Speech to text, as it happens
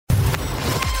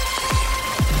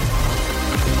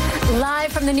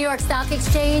Live from the New York Stock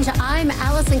Exchange, I'm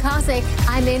Allison Cossack.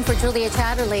 I'm in for Julia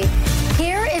Chatterley.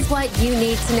 Here is what you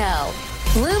need to know.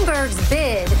 Bloomberg's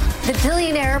bid. The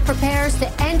billionaire prepares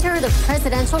to enter the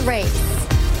presidential race.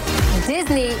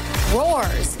 Disney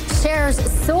roars. Shares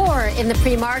soar in the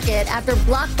pre-market after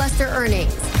Blockbuster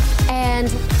earnings.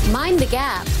 And mind the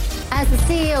gap. As the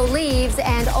CEO leaves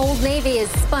and Old Navy is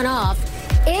spun off,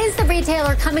 is the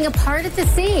retailer coming apart at the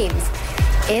seams?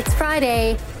 It's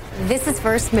Friday. This is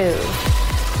First Move.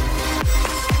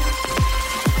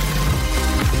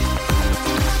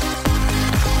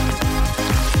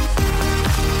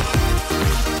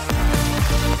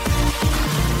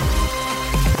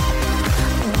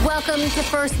 Welcome to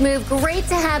First Move. Great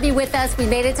to have you with us. We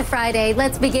made it to Friday.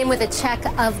 Let's begin with a check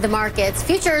of the markets.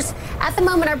 Futures at the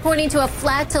moment are pointing to a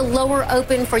flat to lower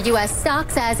open for U.S.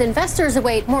 stocks as investors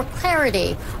await more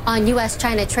clarity on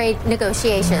U.S.-China trade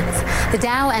negotiations. The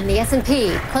Dow and the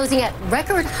S&P closing at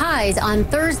record highs on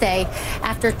Thursday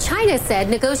after China said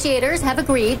negotiators have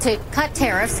agreed to cut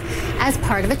tariffs as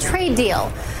part of a trade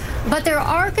deal. But there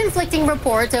are conflicting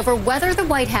reports over whether the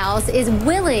White House is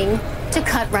willing to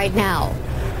cut right now.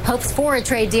 Hopes for a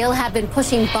trade deal have been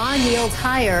pushing bond yields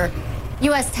higher.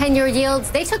 U.S. 10-year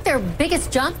yields, they took their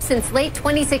biggest jump since late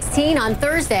 2016 on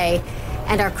Thursday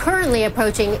and are currently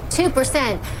approaching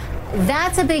 2%.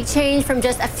 That's a big change from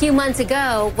just a few months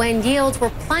ago when yields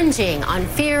were plunging on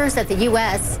fears that the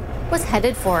U.S. was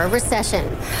headed for a recession.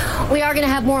 We are going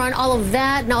to have more on all of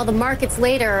that and all the markets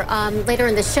later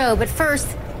in the show. But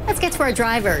first, let's get to our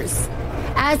drivers.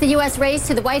 As the U.S. race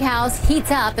to the White House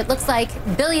heats up, it looks like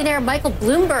billionaire Michael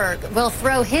Bloomberg will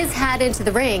throw his hat into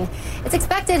the ring. It's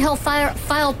expected he'll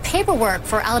file paperwork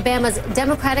for Alabama's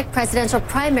Democratic presidential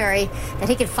primary that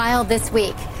he could file this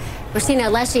week. Christina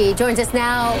Leshy joins us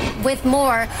now with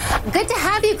more. Good to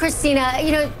have you, Christina.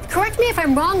 You know, correct me if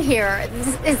I'm wrong here.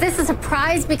 Is this a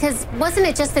surprise? Because wasn't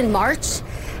it just in March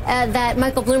that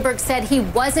Michael Bloomberg said he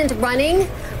wasn't running?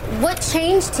 What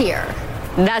changed here?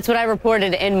 That's what I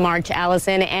reported in March,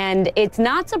 Allison, and it's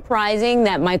not surprising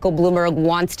that Michael Bloomberg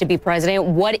wants to be president.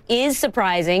 What is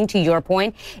surprising, to your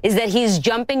point, is that he's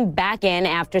jumping back in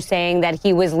after saying that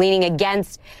he was leaning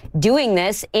against doing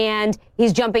this, and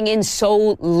he's jumping in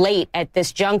so late at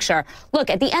this juncture. Look,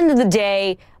 at the end of the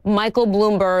day, Michael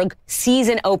Bloomberg sees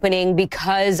an opening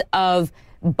because of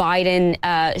Biden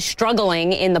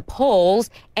struggling in the polls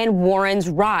and Warren's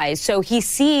rise. So he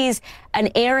sees an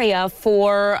area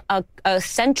for a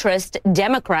centrist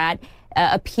Democrat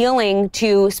appealing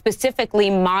to specifically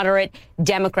moderate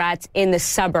Democrats in the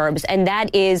suburbs. And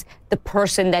that is the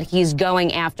person that he's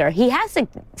going after. He has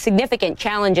significant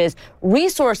challenges.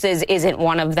 Resources isn't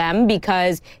one of them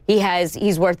because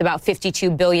he's worth about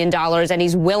 $52 billion and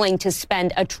he's willing to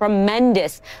spend a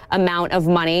tremendous amount of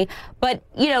money. But,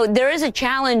 you know, there is a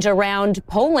challenge around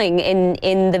polling.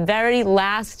 In the very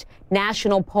last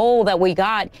national poll that we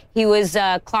got, he was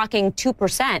clocking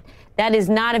 2%. That is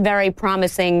not a very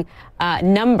promising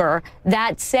number.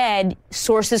 That said,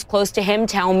 sources close to him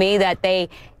tell me that they,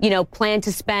 plan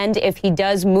to spend, if he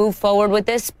does move forward with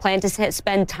this, plan to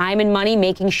spend time and money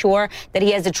making sure that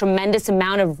he has a tremendous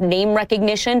amount of name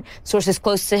recognition. Sources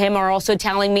close to him are also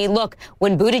telling me, look,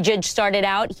 when Buttigieg started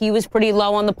out, he was pretty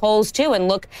low on the polls too, and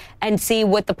look and see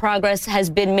what the progress has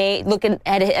been made, looking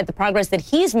at the progress that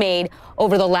he's made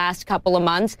over the last couple of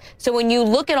months. So when you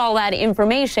look at all that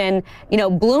information,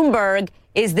 Bloomberg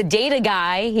is the data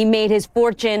guy. He made his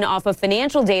fortune off of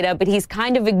financial data, but he's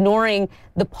kind of ignoring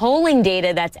the polling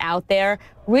data that's out there,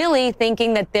 really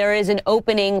thinking that there is an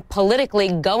opening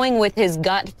politically, going with his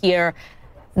gut here.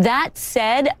 That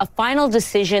said, a final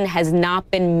decision has not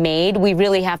been made. We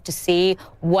really have to see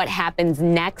what happens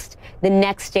next. The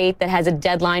next state that has a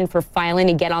deadline for filing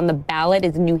to get on the ballot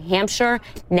is New Hampshire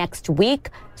next week.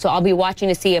 So I'll be watching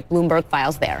to see if Bloomberg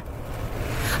files there.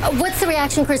 What's the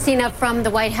reaction, Christina, from the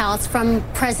White House, from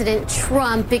President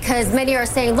Trump? Because many are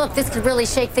saying, look, this could really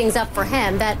shake things up for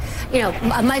him, that,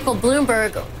 Michael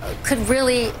Bloomberg could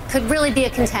really be a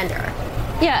contender.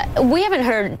 Yeah, we haven't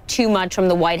heard too much from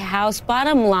the White House.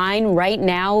 Bottom line, right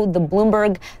now, the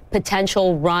Bloomberg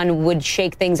potential run would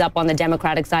shake things up on the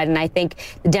Democratic side. And I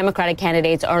think the Democratic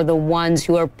candidates are the ones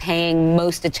who are paying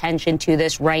most attention to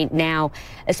this right now,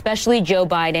 especially Joe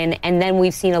Biden. And then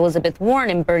we've seen Elizabeth Warren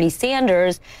and Bernie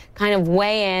Sanders kind of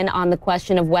weigh in on the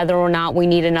question of whether or not we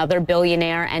need another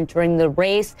billionaire entering the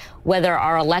race, whether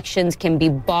our elections can be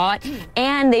bought.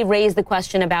 And they raised the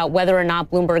question about whether or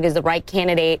not Bloomberg is the right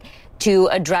candidate to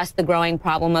address the growing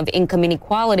problem of income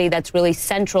inequality that's really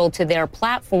central to their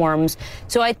platforms.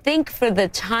 So I think for the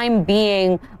time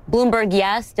being, Bloomberg,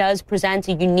 yes, does present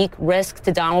a unique risk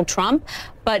to Donald Trump,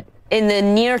 but in the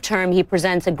near term, he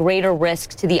presents a greater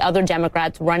risk to the other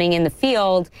Democrats running in the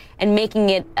field and making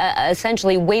it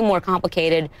essentially way more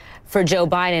complicated for Joe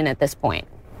Biden at this point.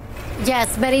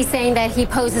 Yes, many saying that he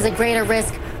poses a greater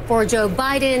risk for Joe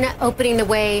Biden, opening the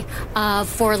way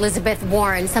for Elizabeth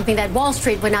Warren, something that Wall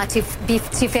Street would not be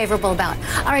too favorable about.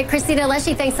 All right, Christina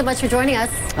Alessi, thanks so much for joining us.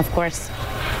 Of course.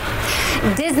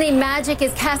 Disney Magic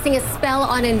is casting a spell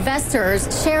on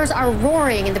investors. Shares are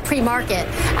roaring in the pre-market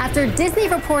after Disney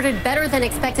reported better than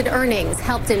expected earnings,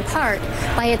 helped in part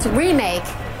by its remake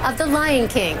of The Lion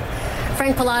King.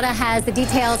 Frank Pallotta has the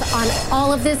details on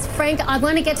all of this. Frank, I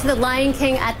want to get to The Lion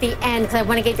King at the end because I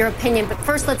want to get your opinion. But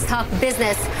first, let's talk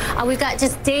business. We've got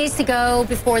just days to go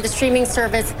before the streaming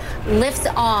service lifts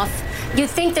off. You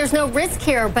think there's no risk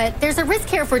here, but there's a risk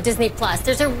here for Disney Plus.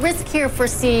 There's a risk here for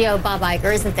CEO Bob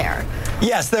Iger, isn't there?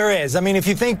 Yes, there is. I mean, if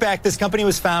you think back, this company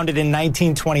was founded in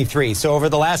 1923. So over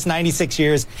the last 96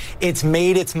 years, it's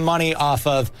made its money off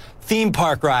of theme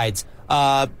park rides,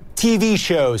 TV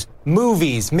shows,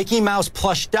 movies, Mickey Mouse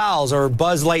plush dolls, or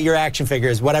Buzz Lightyear action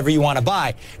figures, whatever you want to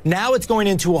buy. Now it's going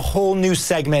into a whole new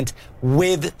segment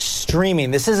with streaming.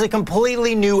 This is a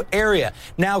completely new area.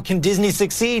 Now, can Disney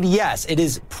succeed? Yes, it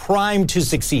is primed to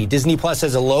succeed. Disney Plus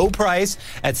has a low price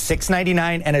at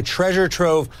 $6.99 and a treasure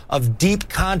trove of deep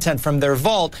content from their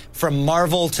vault, from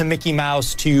Marvel to Mickey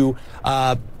Mouse to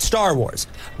Star Wars.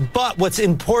 But what's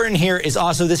important here is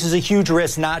also this is a huge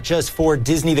risk, not just for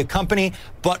Disney, the company,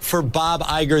 but for Bob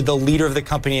Iger, the leader of the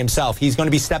company himself. He's going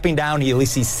to be stepping down. At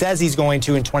least he says he's going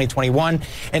to in 2021.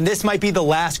 And this might be the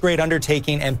last great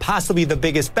undertaking and possibly the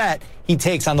biggest bet he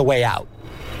takes on the way out.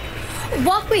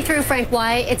 Walk me through, Frank,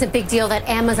 why it's a big deal that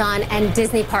Amazon and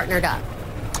Disney partnered up.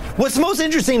 What's most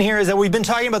interesting here is that we've been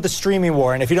talking about the streaming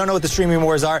war. And if you don't know what the streaming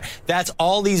wars are, that's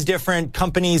all these different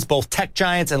companies, both tech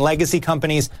giants and legacy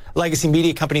companies, legacy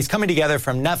media companies coming together,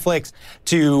 from Netflix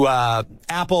to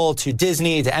Apple to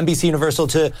Disney to NBC Universal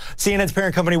to CNN's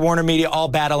parent company, Warner Media, all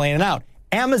battling it out.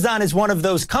 Amazon is one of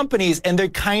those companies, and they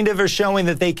kind of are showing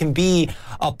that they can be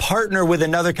a partner with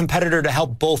another competitor to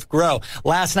help both grow.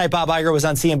 Last night, Bob Iger was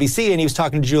on CNBC, and he was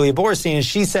talking to Julia Borstein, and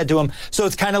she said to him, so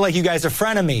it's kind of like you guys are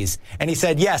frenemies. And he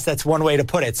said, yes, that's one way to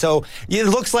put it. So it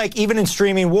looks like even in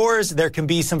streaming wars, there can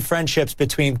be some friendships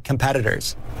between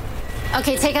competitors.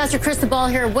 Okay, take out your crystal ball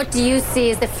here. What do you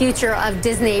see as the future of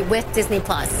Disney with Disney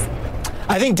Plus?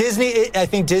 I think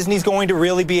Disney's going to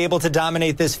really be able to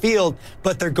dominate this field,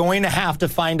 but they're going to have to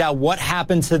find out what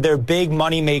happens to their big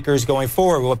money makers going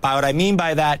forward. What I mean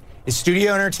by that is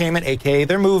studio entertainment, aka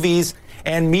their movies,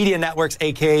 and media networks,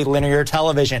 aka linear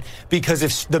television. Because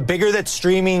if the bigger that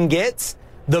streaming gets,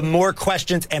 the more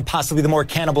questions and possibly the more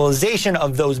cannibalization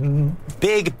of those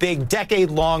big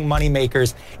decade-long money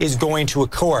makers is going to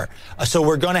occur. So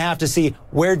we're going to have to see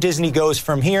where Disney goes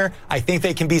from here. I think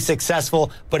they can be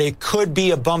successful, but it could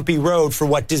be a bumpy road for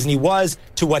what Disney was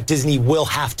to what Disney will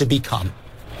have to become.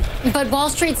 But Wall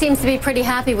Street seems to be pretty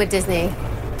happy with Disney.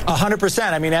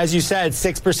 100%. I mean, as you said,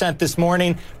 6% this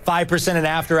morning, 5% in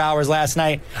after hours last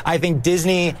night. I think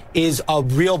Disney is a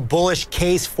real bullish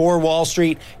case for Wall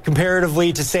Street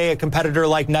comparatively to, say, a competitor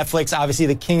like Netflix, obviously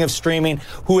the king of streaming,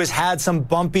 who has had some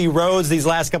bumpy roads these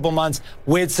last couple months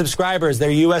with subscribers.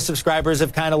 Their U.S. subscribers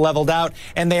have kind of leveled out,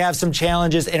 and they have some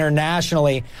challenges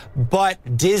internationally.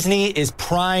 But Disney is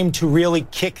primed to really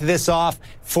kick this off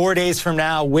 4 days from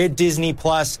now with Disney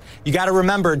Plus. You got to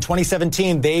remember, in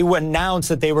 2017, they announced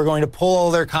that they were going to pull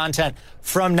all their content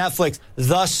from Netflix,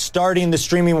 thus starting the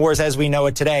streaming wars as we know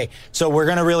it today. So we're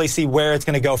going to really see where it's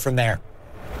going to go from there.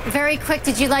 Very quick,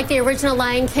 did you like the original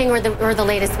Lion King or the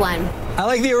latest one? I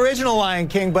like the original Lion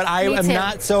King, but I am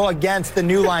not so against the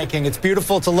new Lion King. It's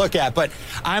beautiful to look at, but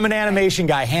I'm an animation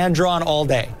guy, hand-drawn all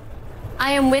day.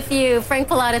 I am with you. Frank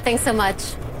Pallotta, thanks so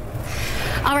much.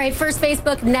 All right, first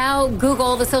Facebook, now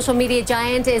Google, the social media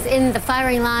giant, is in the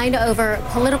firing line over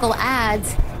political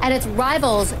ads, and its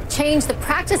rivals change the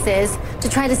practices to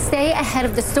try to stay ahead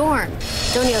of the storm.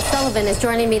 Donnie O'Sullivan is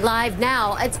joining me live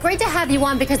now. It's great to have you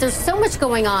on because there's so much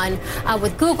going on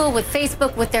with Google, with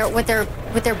Facebook, with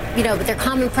their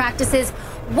common practices.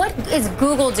 What is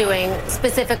Google doing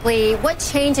specifically? What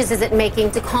changes is it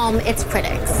making to calm its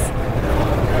critics?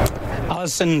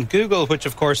 Alison, Google, which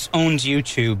of course owns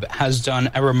YouTube, has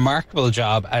done a remarkable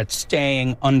job at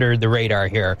staying under the radar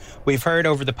here. We've heard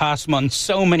over the past month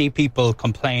so many people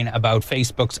complain about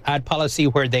Facebook's ad policy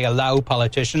where they allow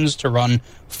politicians to run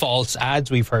false ads.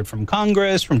 We've heard from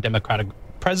Congress, from Democratic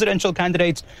presidential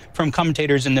candidates, from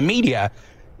commentators in the media.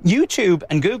 YouTube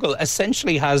and Google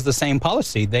essentially has the same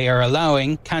policy. They are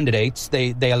allowing candidates,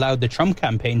 they allowed the Trump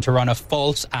campaign to run a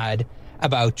false ad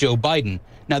about Joe Biden.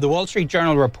 Now, the Wall Street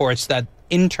Journal reports that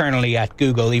internally at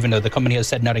Google, even though the company has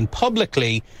said nothing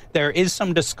publicly, there is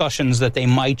some discussions that they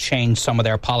might change some of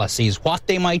their policies. What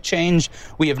they might change,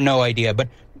 we have no idea. But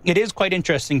it is quite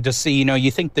interesting to see,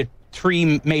 you think the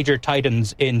three major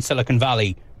titans in Silicon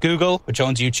Valley, Google, which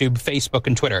owns YouTube, Facebook,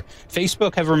 and Twitter.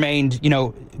 Facebook have remained,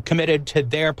 committed to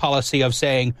their policy of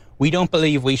saying, we don't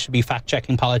believe we should be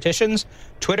fact-checking politicians.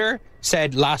 Twitter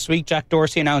said last week, Jack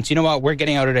Dorsey announced, we're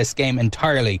getting out of this game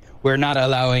entirely. We're not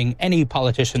allowing any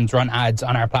politicians run ads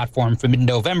on our platform for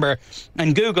mid-November.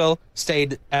 And Google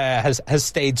has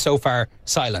stayed so far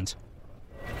silent.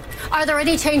 Are there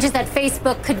any changes that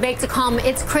Facebook could make to calm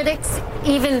its critics,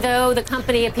 even though the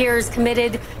company appears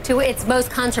committed to its most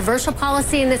controversial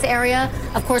policy in this area?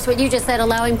 Of course, what you just said,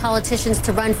 allowing politicians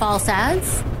to run false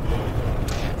ads?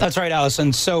 That's right,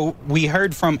 Alison. So we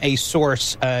heard from a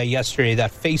source yesterday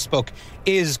that Facebook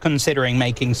is considering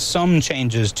making some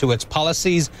changes to its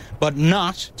policies, but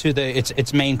not to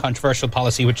its main controversial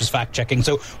policy, which is fact-checking.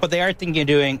 So what they are thinking of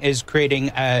doing is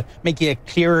making it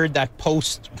clearer that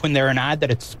post when they're an ad, that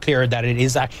it's clear that it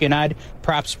is actually an ad,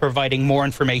 perhaps providing more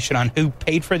information on who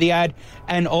paid for the ad,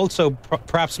 and also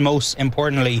perhaps most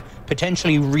importantly,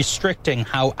 potentially restricting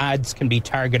how ads can be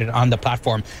targeted on the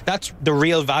platform. That's the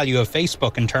real value of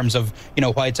Facebook in terms of,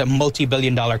 why it's a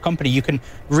multi-billion-dollar company. You can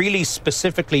really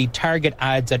specifically target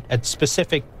ads at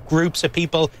specific groups of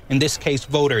people, in this case,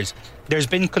 voters. There's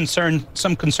been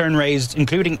some concern raised,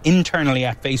 including internally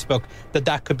at Facebook,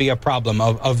 that could be a problem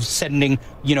of sending,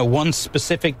 one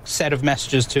specific set of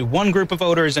messages to one group of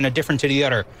voters and a different to the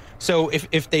other. So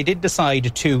if they did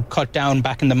decide to cut down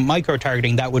back in the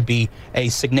micro-targeting, that would be a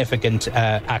significant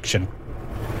action.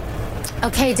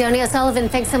 Okay, Donie O'Sullivan,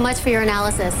 thanks so much for your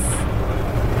analysis.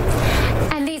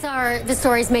 And these are the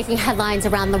stories making headlines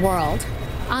around the world.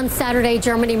 On Saturday,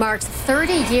 Germany marks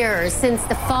 30 years since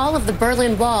the fall of the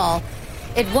Berlin Wall.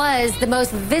 It was the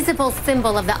most visible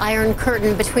symbol of the Iron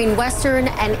Curtain between Western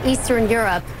and Eastern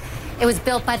Europe. It was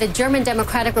built by the German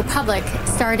Democratic Republic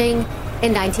starting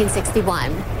in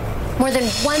 1961. More than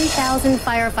 1,000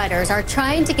 firefighters are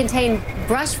trying to contain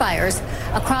brush fires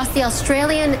across the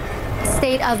Australian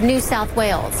state of New South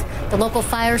Wales. The local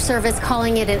fire service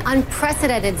calling it an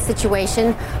unprecedented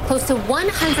situation, close to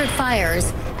 100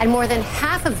 fires and more than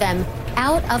half of them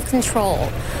out of control.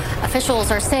 Officials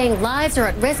are saying lives are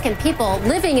at risk and people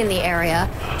living in the area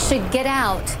should get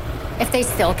out if they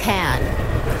still can.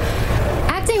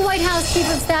 Acting White House Chief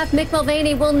of Staff Mick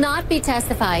Mulvaney will not be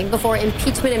testifying before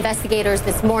impeachment investigators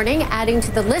this morning, adding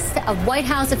to the list of White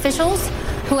House officials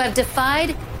who have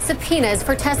defied subpoenas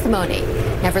for testimony.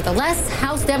 Nevertheless,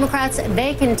 House Democrats,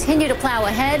 they continue to plow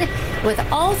ahead, with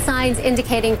all signs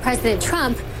indicating President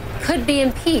Trump could be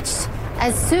impeached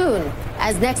as soon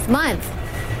as next month.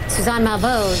 Suzanne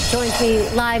Malveaux joins me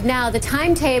live now. The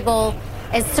timetable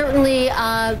is certainly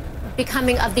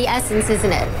becoming of the essence,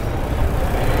 isn't it?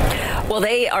 Well,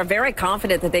 they are very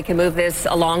confident that they can move this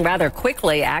along rather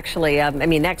quickly, actually.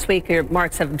 Next week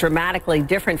marks a dramatically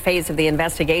different phase of the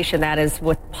investigation. That is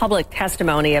with public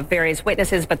testimony of various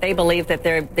witnesses, but they believe that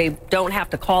they don't have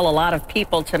to call a lot of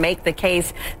people to make the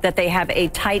case that they have a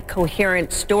tight,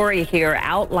 coherent story here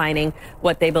outlining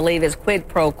what they believe is quid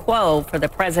pro quo for the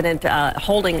president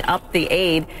holding up the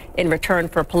aid in return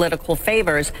for political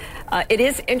favors. It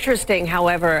is interesting,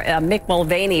 however, Mick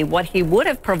Mulvaney, what he would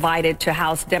have provided to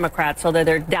House Democrats, so that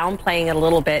they're downplaying it a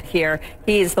little bit here.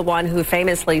 He's the one who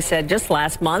famously said just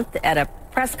last month at a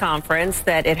press conference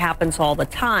that it happens all the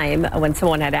time when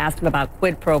someone had asked him about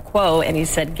quid pro quo, and he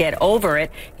said, get over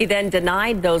it. He then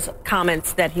denied those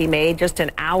comments that he made just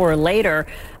an hour later.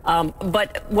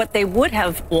 But what they would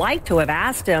have liked to have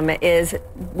asked him is,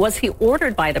 was he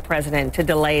ordered by the president to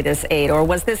delay this aid, or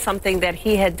was this something that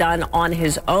he had done on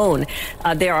his own?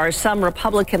 There are some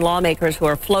Republican lawmakers who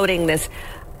are floating this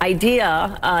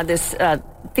idea, this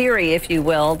theory, if you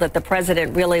will, that the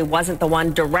president really wasn't the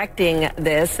one directing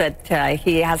this, that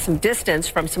he has some distance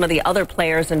from some of the other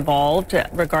players involved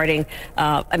regarding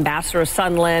Ambassador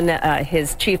Sondland,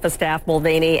 his chief of staff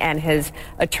Mulvaney, and his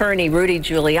attorney Rudy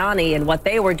Giuliani, and what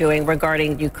they were doing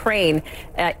regarding Ukraine.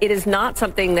 It is not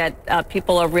something that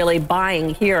people are really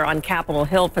buying here on Capitol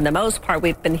Hill for the most part.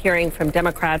 We've been hearing from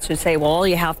Democrats who say, well, all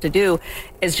you have to do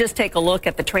is just take a look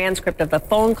at the transcript of the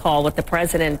phone call with the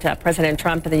president, President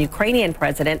Trump, and the Ukrainian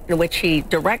president, in which he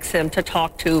directs him to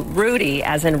talk to Rudy,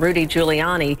 as in Rudy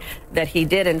Giuliani, that he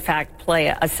did, in fact,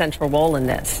 play a central role in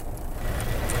this.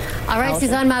 All right,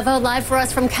 Suzanne Malveaux, live for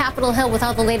us from Capitol Hill with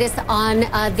all the latest on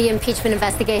the impeachment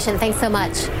investigation. Thanks so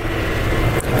much.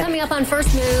 Coming up on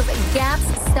First Move, Gap's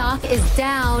stock is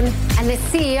down and the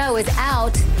CEO is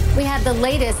out. We have the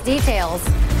latest details.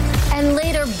 And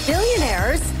later,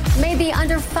 billionaires may be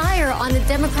under fire on the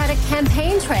Democratic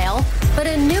campaign trail, but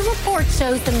a new report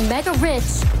shows the mega rich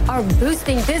are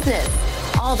boosting business.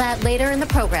 All that later in the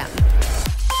program.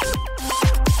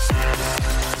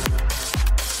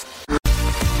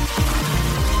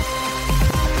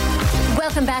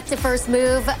 Welcome back to First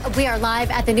Move. We are live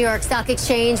at the New York Stock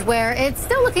Exchange, where it's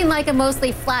still looking like a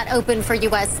mostly flat open for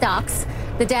U.S. stocks.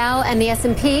 The Dow and the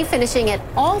S&P finishing at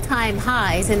all-time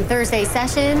highs in Thursday's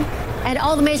session, and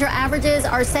all the major averages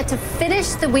are set to finish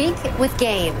the week with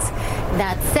gains.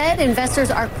 That said, investors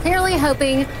are clearly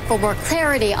hoping for more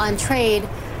clarity on trade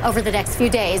over the next few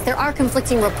days. There are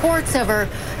conflicting reports over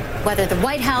whether the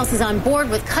White House is on board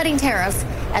with cutting tariffs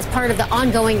as part of the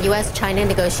ongoing U.S.-China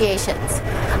negotiations.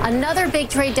 Another big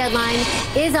trade deadline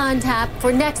is on tap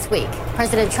for next week.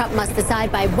 President Trump must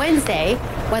decide by Wednesday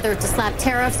whether to slap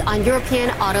tariffs on European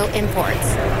auto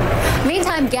imports.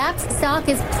 Meantime, Gap's stock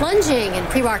is plunging in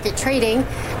pre-market trading.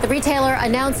 The retailer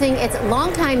announcing its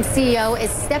longtime CEO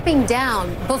is stepping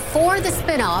down before the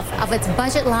spinoff of its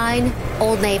budget line,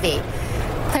 Old Navy.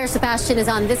 Claire Sebastian is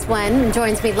on this one and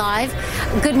joins me live.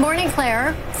 Good morning,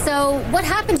 Claire. So what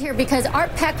happened here? Because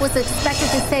Art Peck was expected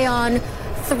to stay on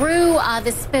through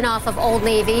the spinoff of Old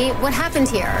Navy. What happened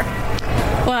here?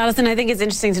 Well, Alison, I think it's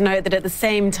interesting to note that at the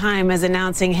same time as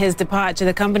announcing his departure,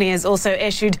 the company has also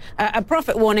issued a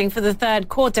profit warning for the third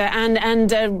quarter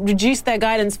and reduced their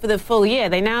guidance for the full year.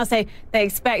 They now say they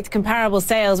expect comparable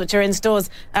sales, which are in stores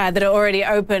that are already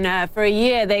open for a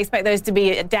year. They expect those to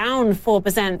be down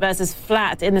 4% versus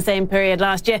flat in the same period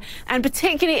last year. And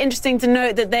particularly interesting to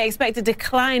note that they expect a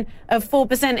decline of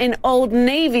 4% in Old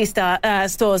Navy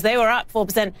stores. They were up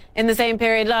 4% in the same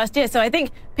period last year. So I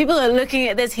think people are looking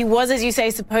at this. He was, as you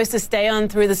say, supposed to stay on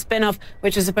through the spin-off,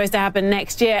 which was supposed to happen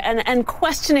next year, and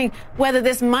questioning whether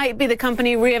this might be the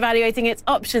company reevaluating its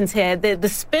options here. The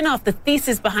spin-off, the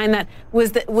thesis behind that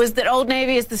was that Old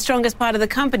Navy is the strongest part of the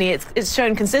company. It's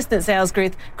shown consistent sales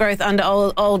growth under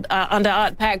under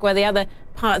Art Peck, where the other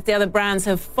parts, the other brands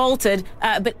have faltered.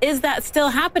 But is that still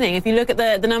happening? If you look at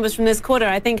the numbers from this quarter,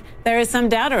 I think there is some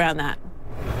doubt around that.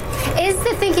 Is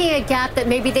the thinking at Gap that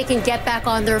maybe they can get back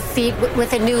on their feet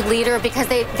with a new leader, because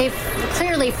they've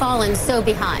clearly fallen so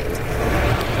behind?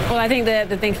 Well, I think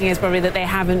the thinking is probably that they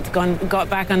haven't got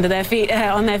back under their feet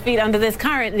on their feet under this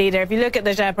current leader. If you look at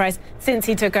the share price since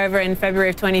he took over in February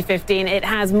of 2015, it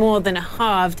has more than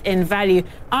halved in value.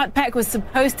 Art Peck was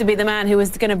supposed to be the man who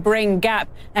was going to bring Gap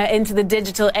into the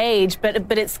digital age, but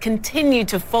it's continued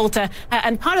to falter.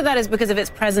 And part of that is because of its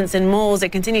presence in malls. It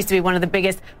continues to be one of the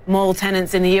biggest mall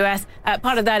tenants in the U.S.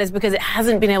 Part of that is because it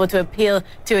hasn't been able to appeal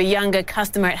to a younger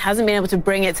customer. It hasn't been able to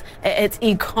bring its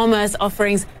e-commerce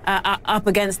offerings up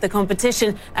against the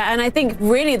competition. And I think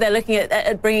really they're looking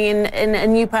at bringing in a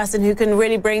new person who can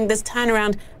really bring this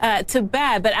turnaround to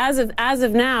bear. But as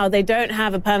of now, they don't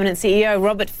have a permanent CEO.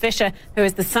 Robert Fisher, who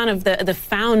is the son of the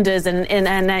founders and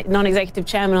non-executive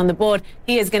chairman on the board,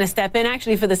 he is going to step in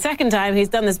actually for the second time. He's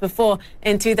done this before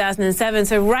in 2007.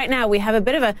 So right now we have a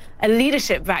bit of a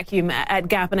leadership vacuum at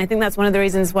Gap, and I think that's one of the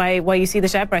reasons why you see the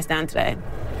share price down today.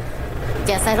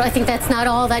 Yes, I think that's not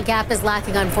all that Gap is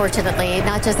lacking, unfortunately,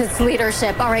 not just its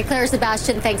leadership. All right, Claire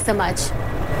Sebastian, thanks so much.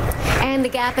 And the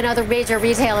Gap and other major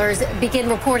retailers begin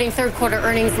reporting third quarter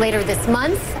earnings later this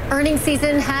month. Earnings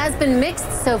season has been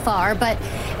mixed so far, but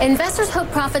investors hope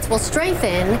profits will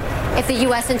strengthen if the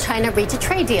U.S. and China reach a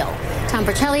trade deal. Tom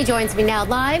Bercelli joins me now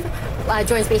live.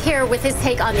 Joins me here with his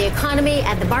take on the economy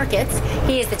and the markets.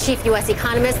 He is the chief U.S.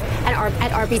 economist at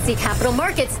RBC Capital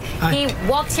Markets. He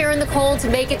walked here in the cold to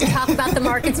make it to talk about the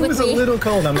markets with me. It was a little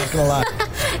cold, I'm not going to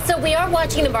lie. So we are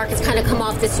watching the markets kind of come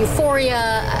off this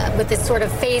euphoria with this sort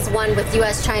of phase one with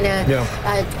U.S.-China,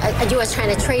 a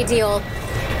U.S.-China trade deal.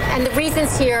 And the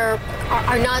reasons here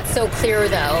are not so clear,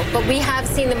 though. But we have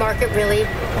seen the market really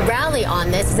rally on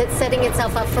this. Is it setting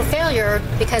itself up for failure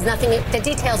because the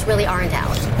details really aren't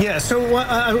out? Yeah, so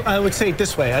I would say it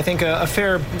this way. I think a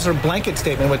fair sort of blanket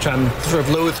statement, which I'm sort of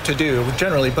loath to do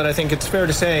generally, but I think it's fair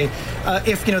to say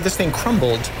if, this thing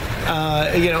crumbled,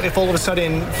 if all of a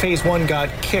sudden phase one got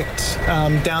kicked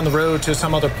down the road to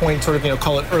some other point, sort of,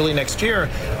 call it early next year,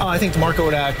 I think the market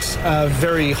would act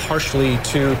very harshly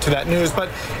to that news. But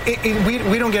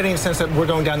we don't get any sense that we're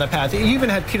going down that path. You even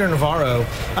had Peter Navarro,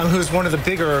 who's one of the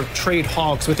bigger trade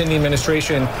hawks within the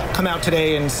administration, come out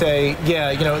today and say,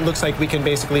 it looks like we can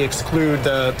basically exclude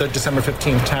the December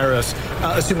 15th tariffs,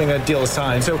 assuming a deal is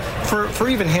signed. So for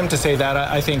even him to say that,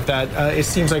 I think that it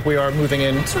seems like we are moving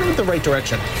in sort of the right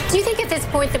direction. Do you think at this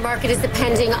point the market is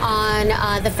depending on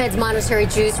the Fed's monetary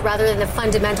juice rather than the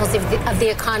fundamentals of the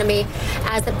economy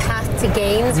as the path to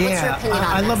gains? What's your opinion on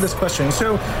I love this question.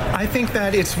 So I think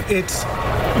that it's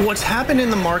what's happened in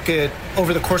the market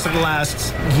over the course of the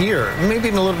last year, maybe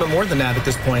even a little bit more than that at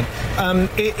this point,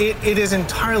 it is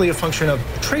entirely a function of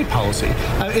trade policy.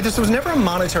 This was never a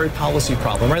monetary policy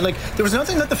problem, right? Like, there was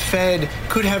nothing that the Fed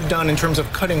could have done in terms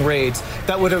of cutting rates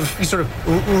that would have sort of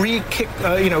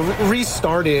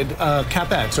restarted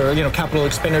capex or capital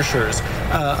expenditures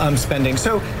spending.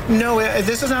 So no,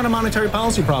 this is not a monetary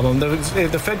policy problem.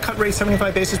 The Fed cut rates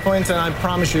 75 basis points, and I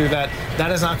promise you that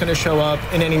is not going to show up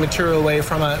in any material way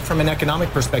from an economic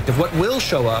perspective. What will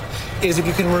show up is if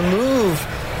you can remove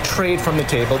trade from the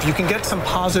table, if you can get some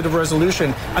positive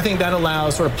resolution, I think that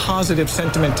allows sort of positive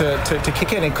sentiment to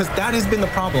kick in, because that has been the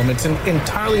problem. It's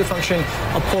entirely a function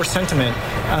of poor sentiment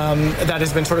that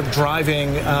has been sort of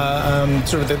driving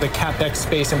sort of the capex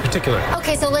space in particular.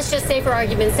 Okay, so let's just say for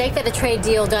argument's sake that a trade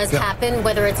deal does happen,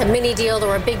 whether it's a mini deal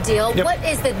or a big deal. Yep. What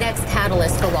is the next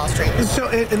catalyst for Wall Street? So,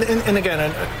 and again,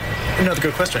 another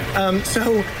good question.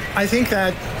 So I think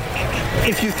that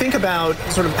if you think about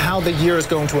sort of how the year is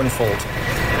going to unfold,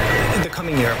 the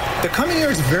coming year,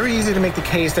 it's very easy to make the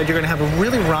case that you're going to have a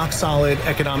really rock-solid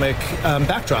economic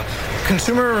backdrop.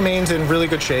 Consumer remains in really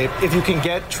good shape. If you can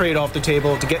get trade off the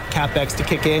table, to get capex to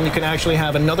kick in, you can actually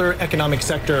have another economic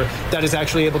sector that is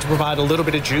actually able to provide a little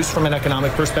bit of juice from an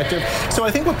economic perspective. So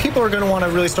I think what people are going to want to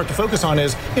really start to focus on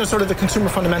is, sort of the consumer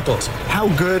fundamentals. How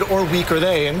good or weak are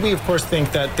they? And we, of course,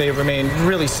 think that they remain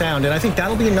really sound. And I think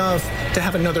that'll be enough to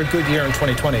have another good year in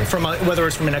 2020, whether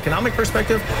it's from an economic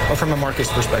perspective or from a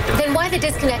markets perspective. Then why the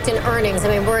disconnect in earnings? I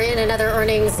mean, we're in another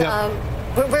earnings.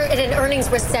 We're in an earnings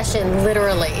recession,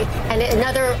 literally, and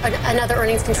another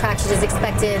earnings contraction is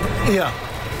expected.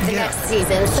 Next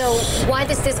season. So why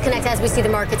this disconnect as we see the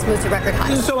markets move to record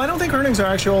highs? So I don't think earnings are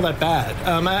actually all that bad.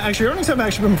 Actually, earnings have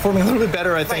actually been performing a little bit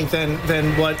better, I think, than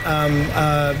what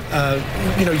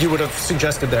you would have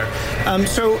suggested there.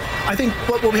 So I think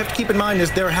what we have to keep in mind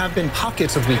is there have been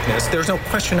pockets of weakness. There's no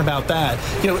question about that.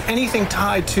 Anything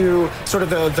tied to sort of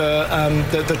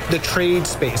the trade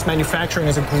space, manufacturing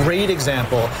is a great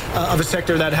example of a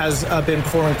sector that has been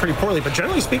performing pretty poorly. But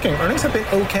generally speaking, earnings have been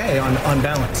okay on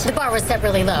balance. The bar was set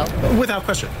really low. Without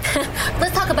question.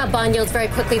 Let's talk about bond yields very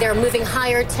quickly. They're moving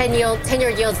higher. 10-year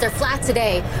yields, they're flat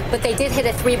today, but they did hit a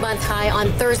 3-month high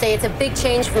on Thursday. It's a big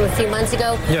change from a few months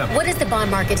ago. What is the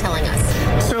bond market telling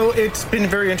us? So it's been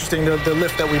very interesting, the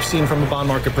lift that we've seen from a bond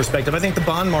market perspective. I think the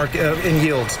bond market in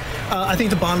yields, I think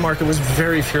the bond market was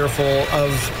very fearful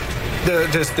of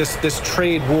this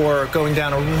trade war going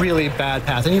down a really bad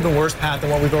path, an even worse path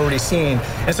than what we've already seen.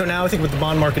 And so now I think what the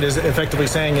bond market is effectively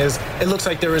saying is it looks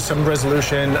like there is some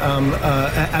resolution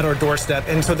at our doorstep,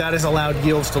 and so that has allowed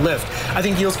yields to lift. I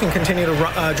think yields can continue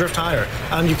to drift higher.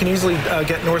 You can easily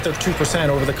get north of 2%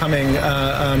 over the coming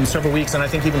several weeks, and I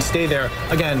think even stay there,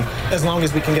 again, as long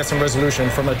as we can get some resolution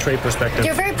from a trade perspective.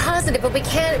 You're very positive, but we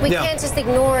can't just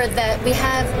ignore that we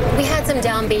had some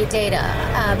downbeat data.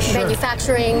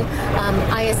 Manufacturing,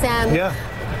 ISM.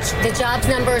 The jobs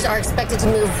numbers are expected to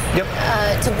move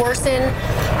to worsen.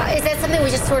 Is that something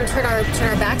we just sort of turn our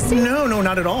backs to? No,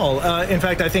 not at all. In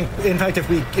fact, I think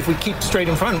if we keep straight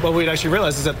in front, what we'd actually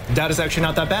realize is that is actually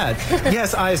not that bad.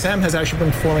 Yes, ISM has actually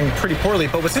been performing pretty poorly,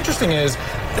 but what's interesting is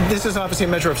this is obviously a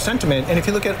measure of sentiment, and if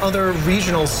you look at other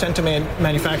regional sentiment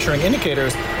manufacturing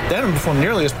indicators, they haven't performed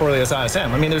nearly as poorly as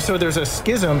ISM. I mean, there's a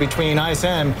schism between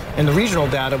ISM and the regional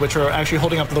data, which are actually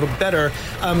holding up a little better.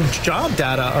 Job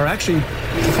data are actually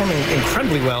performing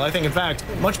incredibly well. I think, in fact,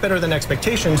 much better than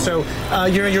expectations. So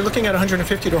you're looking at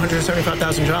 150 to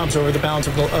 175,000 jobs over the balance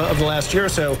of the last year or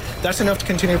so. That's enough to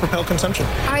continue to propel consumption.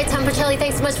 All right, Tom Percelli,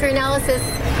 thanks so much for your analysis,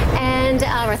 and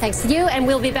our thanks to you. And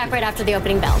we'll be back right after the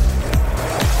opening bell.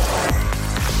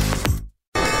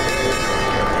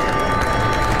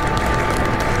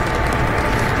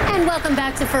 Welcome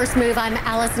back to First Move. I'm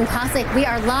Allison Cossack. We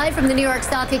are live from the New York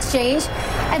Stock Exchange,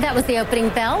 and that was the opening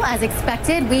bell. As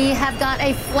expected, we have got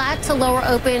a flat to lower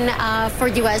open for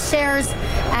U.S. shares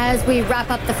as we wrap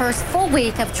up the first full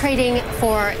week of trading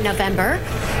for November.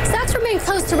 Stocks remain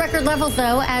close to record levels,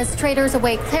 though, as traders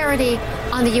await clarity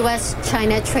on the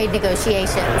U.S.-China trade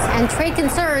negotiations. And trade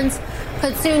concerns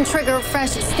could soon trigger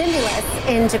fresh stimulus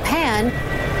in Japan.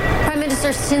 Prime Minister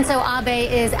Shinzo Abe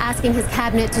is asking his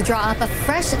cabinet to draw up a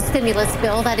fresh stimulus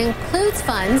bill that includes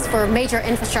funds for major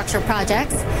infrastructure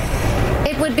projects.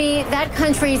 It would be that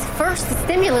country's first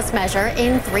stimulus measure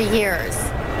in 3 years.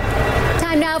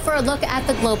 Time now for a look at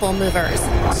the global movers.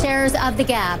 Shares of the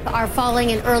Gap are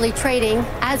falling in early trading.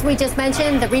 As we just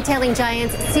mentioned, the retailing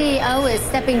giant's CEO is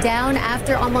stepping down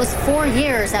after almost 4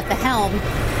 years at the helm.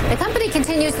 The company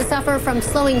continues to suffer from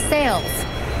slowing sales.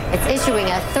 It's issuing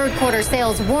a third quarter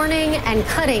sales warning and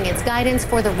cutting its guidance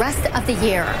for the rest of the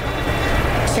year.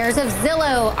 Shares of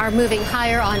Zillow are moving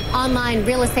higher on online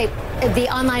real estate. The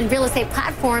online real estate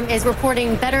platform is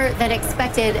reporting better than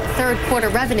expected third quarter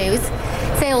revenues.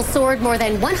 Sales soared more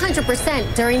than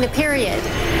 100% during the period.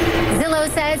 Zillow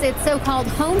says its so-called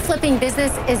home flipping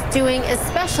business is doing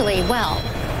especially well.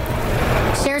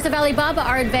 Shares of Alibaba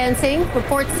are advancing.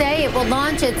 Reports say it will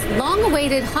launch its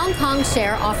long-awaited Hong Kong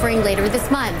share offering later this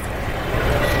month.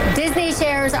 Disney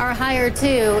shares are higher,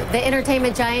 too. The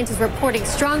entertainment giant is reporting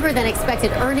stronger than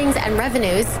expected earnings and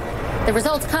revenues. The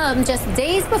results come just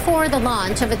days before the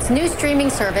launch of its new streaming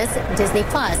service, Disney+.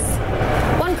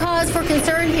 One cause for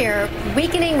concern here,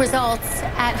 weakening results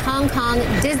at Hong Kong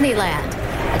Disneyland.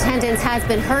 Attendance has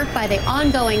been hurt by the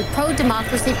ongoing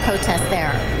pro-democracy protests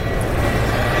there.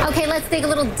 Okay, let's dig a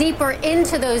little deeper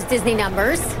into those Disney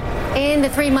numbers. In the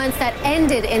 3 months that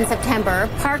ended in September,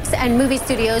 parks and movie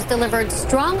studios delivered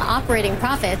strong operating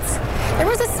profits. There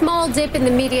was a small dip in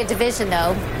the media division,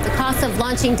 though. The cost of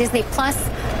launching Disney Plus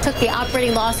took the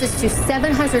operating losses to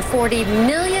 $740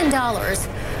 million,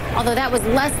 although that was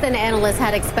less than analysts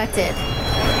had expected.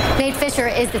 Nate Fisher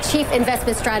is the chief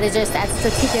investment strategist at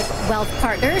Strategic Wealth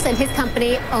Partners, and his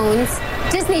company owns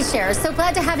Disney shares. So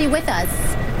glad to have you with us.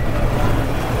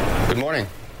 Good morning.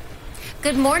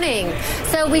 Good morning.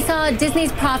 So we saw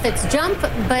Disney's profits jump,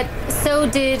 but so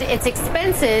did its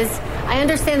expenses. I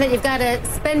understand that you've got to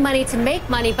spend money to make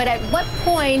money, but at what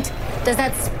point does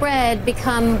that spread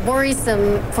become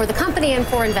worrisome for the company and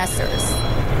for investors?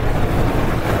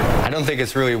 I don't think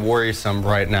it's really worrisome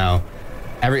right now.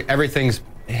 Everything's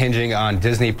hinging on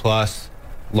Disney Plus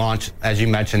launch, as you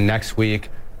mentioned, next week,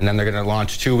 and then they're going to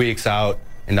launch 2 weeks out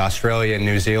in Australia and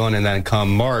New Zealand, and then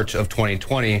come March of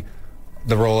 2020,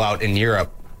 the rollout in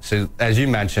Europe. So as you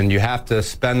mentioned, you have to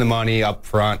spend the money up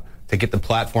front to get the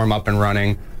platform up and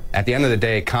running. At the end of the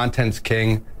day, content's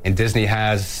king, and Disney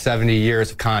has 70 years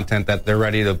of content that they're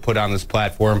ready to put on this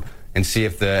platform and see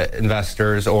if the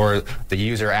investors or the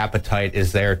user appetite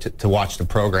is there to watch the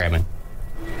programming.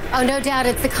 Oh, no doubt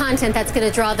it's the content that's going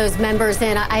to draw those members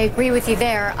in. I agree with you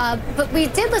there. But we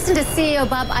did listen to CEO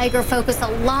Bob Iger focus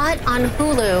a lot on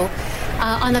Hulu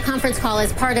on the conference call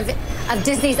as part of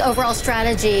Disney's overall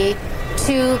strategy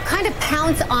to kind of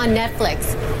pounce on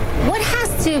Netflix. What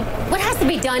has to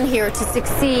be done here to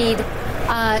succeed,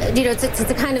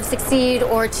 to kind of succeed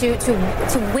or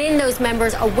to win those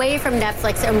members away from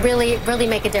Netflix and really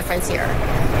make a difference here?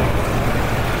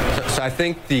 So I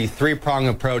think the three-pronged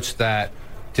approach that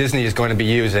Disney is going to be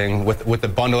using with the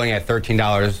bundling at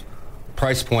 $13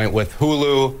 price point with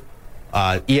Hulu,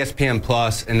 ESPN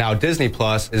Plus, and now Disney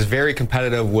Plus is very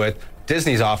competitive with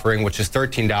Disney's offering, which is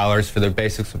 $13 for their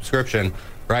basic subscription,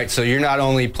 right? So you're not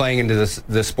only playing into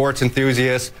the sports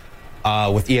enthusiasts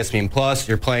with ESPN Plus,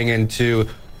 you're playing into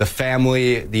the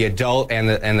family, the adult, and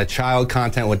the child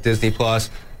content with Disney Plus,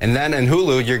 and then in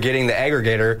Hulu you're getting the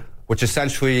aggregator, which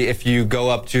essentially, if you go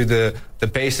up to the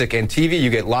basic and TV, you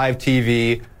get live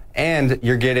TV, and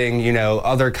you're getting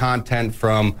other content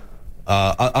from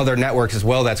other networks as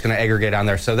well that's going to aggregate on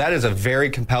there. So that is a very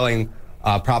compelling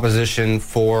proposition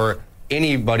for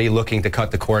anybody looking to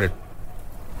cut the cord.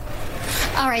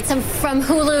 All right, so from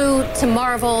Hulu to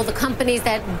Marvel, the companies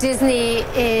that Disney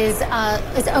is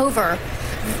over,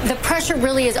 the pressure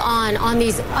really is on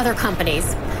these other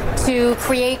companies to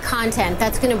create content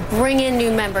that's going to bring in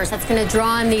new members, that's going to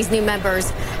draw in these new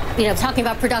members, talking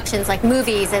about productions like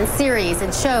movies and series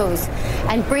and shows,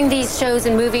 and bring these shows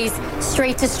and movies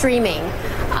straight to streaming.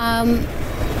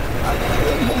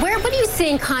 What are you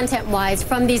seeing content-wise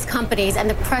from these companies and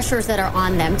the pressures that are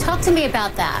on them? Talk to me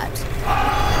about that.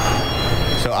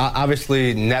 So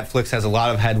obviously, Netflix has a lot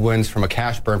of headwinds from a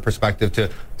cash burn perspective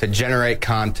to generate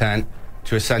content,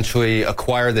 to essentially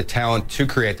acquire the talent to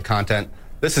create the content.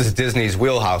 This is Disney's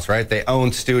wheelhouse, right? They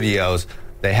own studios.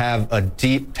 They have a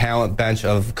deep talent bench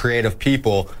of creative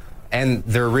people, and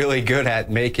they're really good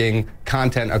at making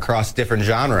content across different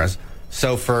genres.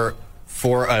 So for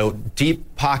a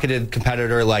deep-pocketed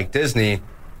competitor like Disney,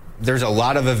 there's a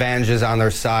lot of advantages on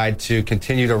their side to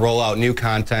continue to roll out new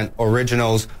content,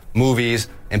 originals, movies,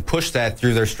 and push that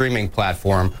through their streaming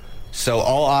platform. So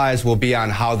all eyes will be on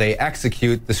how they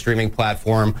execute the streaming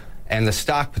platform, and the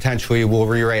stock potentially will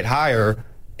re-rate higher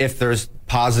if there's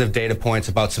positive data points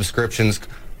about subscriptions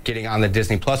getting on the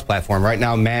Disney Plus platform. Right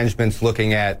now, management's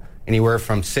looking at anywhere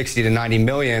from 60 to 90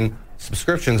 million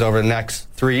subscriptions over the next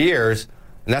 3 years,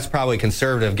 and that's probably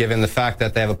conservative given the fact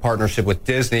that they have a partnership with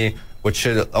Disney, which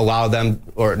should allow them,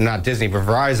 or not Disney, but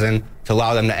Verizon, to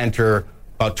allow them to enter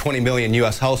about 20 million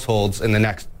U.S. households in the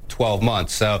next 12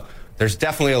 months. So there's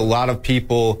definitely a lot of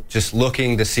people just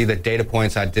looking to see the data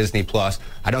points on Disney Plus.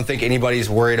 I don't think anybody's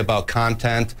worried about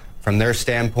content from their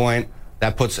standpoint.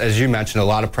 that puts, as you mentioned, a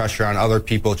lot of pressure on other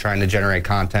people trying to generate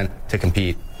content to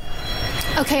compete.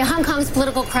 Okay, Hong Kong's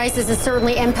political crisis is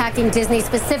certainly impacting Disney,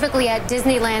 specifically at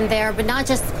Disneyland there, but not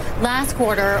just last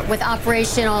quarter with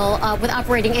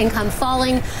operating income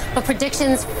falling, but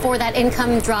predictions for that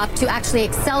income drop to actually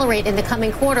accelerate in the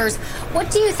coming quarters.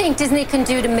 What do you think Disney can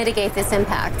do to mitigate this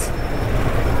impact?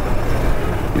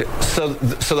 So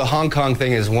the Hong Kong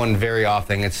thing is one very off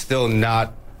thing. It's still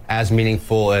not as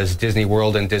meaningful as Disney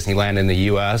World and Disneyland in the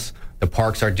U.S. The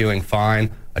parks are doing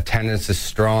fine. Attendance is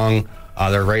strong.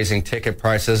 They're raising ticket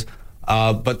prices.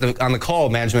 But on the call,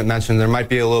 management mentioned there might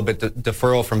be a little bit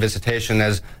deferral from visitation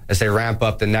as they ramp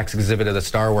up the next exhibit of the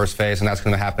Star Wars phase, and that's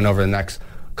going to happen over the next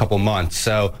couple months.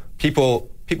 So people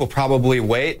probably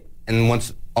wait, and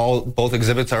once both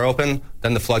exhibits are open,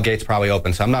 then the floodgates probably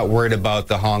open. So I'm not worried about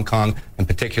the Hong Kong in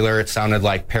particular. It sounded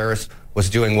like Paris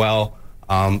was doing well.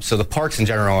 So the parks in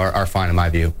general are fine in my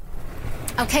view.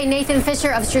 Okay, Nathan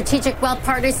Fisher of Strategic Wealth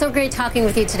Partners, so great talking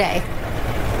with you today.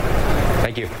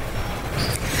 Thank you.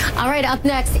 All right, up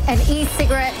next, an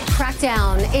e-cigarette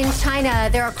crackdown. In China,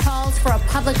 there are calls for a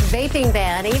public vaping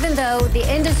ban, even though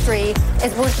the industry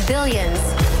is worth billions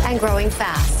and growing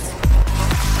fast.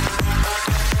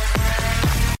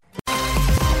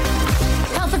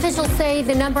 Health officials say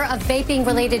the number of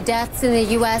vaping-related deaths in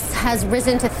the U.S. has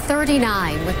risen to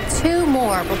 39, with 2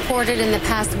 more reported in the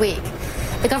past week.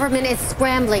 The government is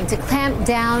scrambling to clamp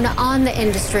down on the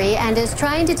industry and is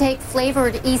trying to take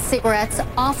flavored e-cigarettes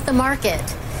off the market.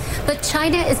 But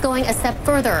China is going a step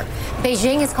further.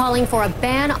 Beijing is calling for a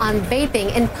ban on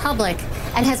vaping in public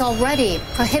and has already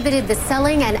prohibited the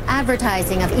selling and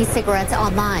advertising of e-cigarettes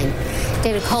online.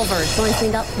 David Culver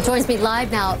joins me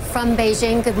live now from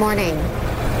Beijing. Good morning.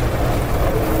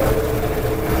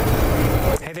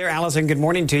 Hey there, Allison. Good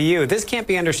morning to you. This can't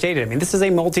be understated. I mean, this is a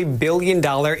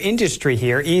multi-billion-dollar industry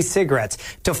here, e-cigarettes.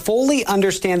 To fully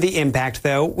understand the impact,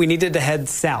 though, we needed to head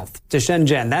south to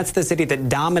Shenzhen. That's the city that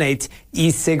dominates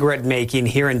e-cigarette making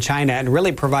here in China and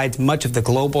really provides much of the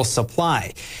global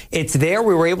supply. It's there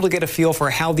we were able to get a feel for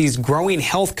how these growing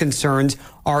health concerns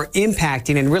are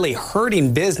impacting and really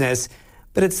hurting business.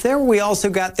 But it's there we also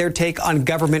got their take on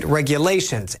government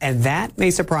regulations, and that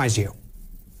may surprise you.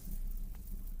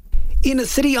 In a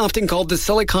city often called the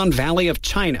Silicon Valley of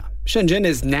China, Shenzhen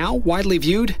is now widely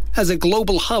viewed as a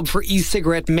global hub for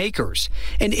e-cigarette makers,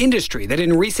 an industry that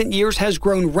in recent years has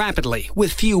grown rapidly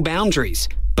with few boundaries.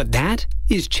 But that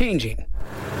is changing.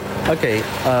 Okay,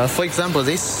 for example,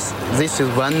 this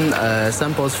is one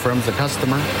samples from the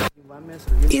customer.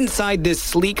 Inside this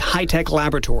sleek high-tech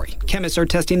laboratory, chemists are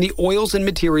testing the oils and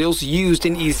materials used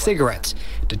in e-cigarettes,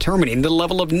 determining the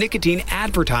level of nicotine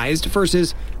advertised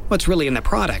versus what's really in the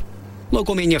product.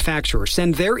 Local manufacturers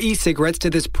send their e-cigarettes to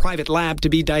this private lab to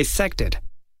be dissected.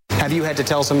 Have you had to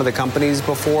tell some of the companies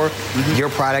before, your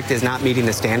product is not meeting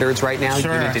the standards right now?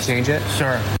 Sure. You need to change it?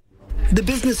 Sure. The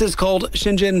business is called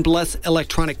Shenzhen Bless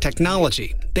Electronic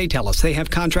Technology. They tell us they have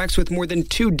contracts with more than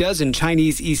 24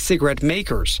 Chinese e-cigarette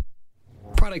makers.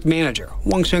 Product manager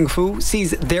Wang Shengfu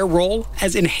sees their role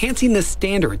as enhancing the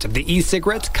standards of the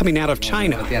e-cigarettes coming out of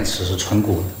China.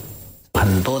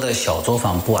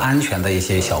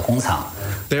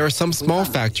 There are some small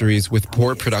factories with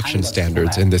poor production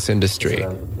standards in this industry.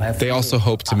 They also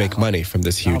hope to make money from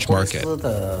this huge market.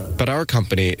 But our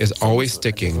company is always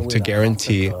sticking to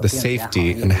guarantee the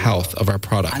safety and health of our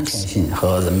products.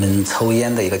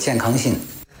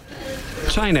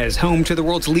 China is home to the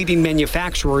world's leading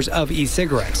manufacturers of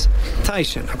e-cigarettes.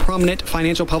 Taishan, a prominent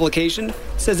financial publication,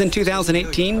 says in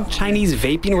 2018, Chinese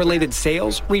vaping-related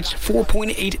sales reached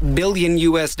 $4.8 billion,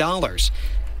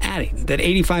 adding that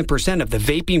 85% of the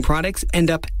vaping products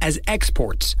end up as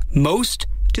exports, most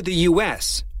to the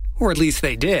U.S., or at least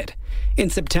they did. In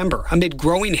September, amid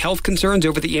growing health concerns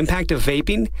over the impact of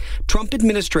vaping, Trump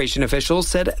administration officials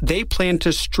said they plan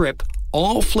to strip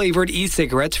all flavored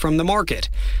e-cigarettes from the market,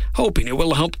 hoping it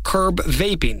will help curb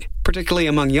vaping, particularly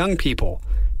among young people.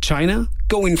 China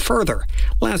going further.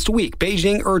 Last week,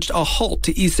 Beijing urged a halt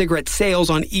to e-cigarette sales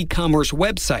on e-commerce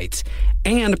websites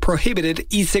and prohibited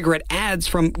e-cigarette ads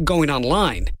from going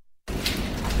online.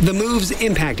 The move's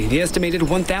impacting the estimated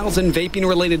 1,000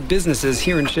 vaping-related businesses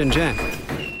here in Shenzhen.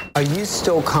 Are you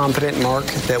still confident, Mark,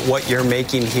 that what you're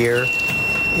making here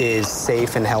is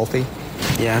safe and healthy?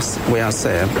 Yes, we are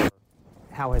safe.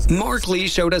 Mark Lee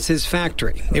showed us his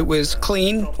factory. It was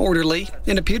clean, orderly,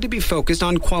 and appeared to be focused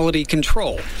on quality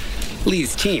control.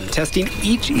 Lee's team testing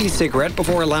each e-cigarette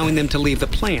before allowing them to leave the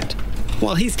plant.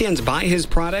 While he stands by his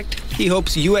product, he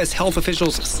hopes U.S. health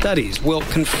officials' studies will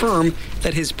confirm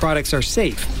that his products are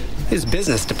safe. His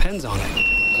business depends on it.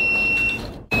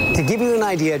 To give you an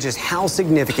idea just how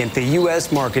significant the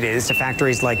U.S. market is to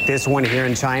factories like this one here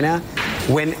in China,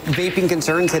 when vaping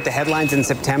concerns hit the headlines in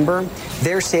September,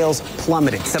 their sales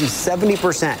plummeted, some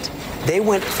 70%. They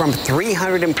went from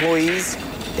 300 employees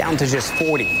down to just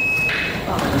 40.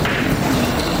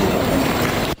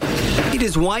 It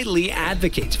is widely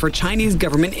advocates for Chinese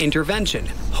government intervention,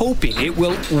 hoping it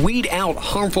will weed out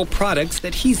harmful products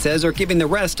that he says are giving the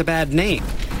rest a bad name.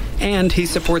 And he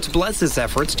supports Bless's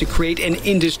efforts to create an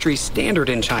industry standard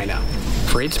in China.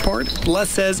 For its part, Bless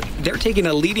says they're taking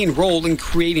a leading role in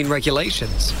creating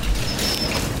regulations.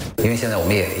 We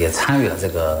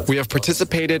have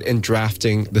participated in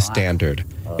drafting the standard,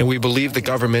 and we believe the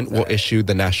government will issue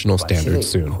the national standard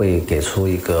soon.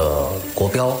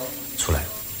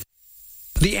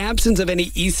 The absence of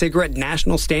any e-cigarette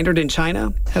national standard in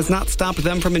China has not stopped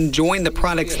them from enjoying the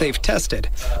products they've tested.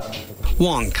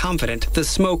 Wang confident the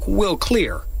smoke will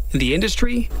clear. The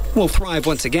industry will thrive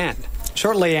once again.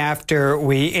 Shortly after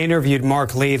we interviewed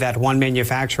Mark Lee, that one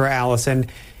manufacturer, Allison,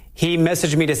 he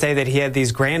messaged me to say that he had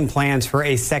these grand plans for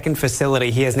a second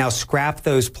facility. He has now scrapped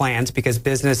those plans because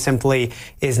business simply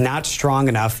is not strong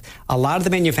enough. A lot of the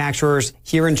manufacturers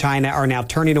here in China are now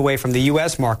turning away from the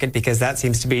U.S. market because that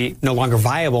seems to be no longer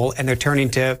viable, and they're turning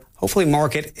to hopefully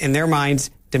market, in their minds,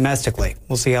 domestically.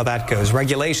 We'll see how that goes.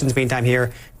 Regulations, meantime,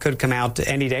 here could come out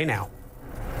any day now.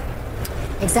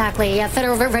 Exactly.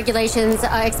 Federal regulations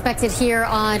are expected here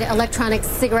on electronic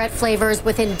cigarette flavors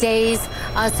within days.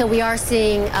 So we are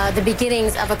seeing the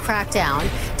beginnings of a crackdown.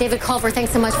 David Culver,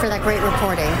 thanks so much for that great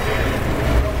reporting.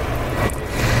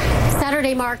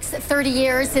 Saturday marks 30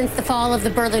 years since the fall of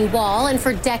the Berlin Wall, and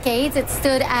for decades it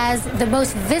stood as the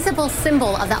most visible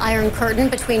symbol of the Iron Curtain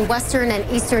between Western and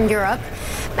Eastern Europe.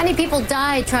 Many people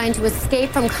died trying to escape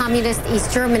from communist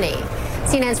East Germany.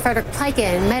 CNN's Frederick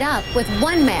Peiken met up with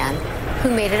one man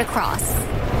who made it across.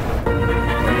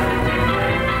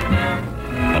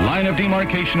 The line of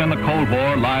demarcation in the Cold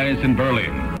War lies in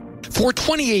Berlin. For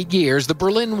 28 years, the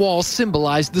Berlin Wall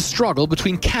symbolized the struggle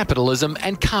between capitalism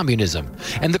and communism,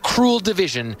 and the cruel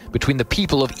division between the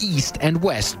people of East and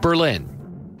West Berlin.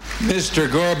 Mr.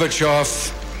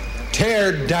 Gorbachev,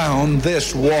 tear down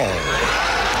this wall.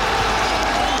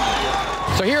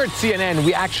 So here at CNN,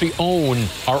 we actually own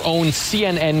our own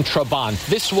CNN Trabant.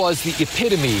 This was the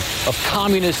epitome of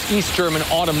communist East German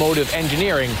automotive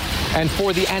engineering. And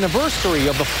for the anniversary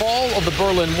of the fall of the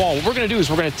Berlin Wall, what we're going to do is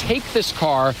we're going to take this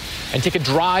car and take a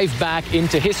drive back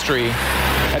into history.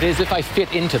 That is, if I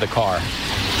fit into the car.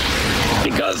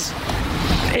 Because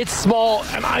it's small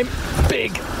and I'm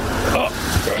big. Oh.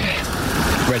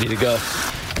 Ready to go.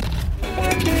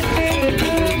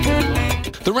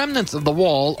 The remnants of the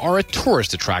wall are a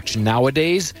tourist attraction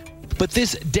nowadays, but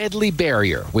this deadly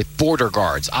barrier with border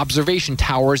guards, observation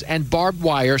towers, and barbed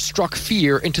wire struck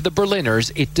fear into the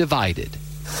Berliners it divided.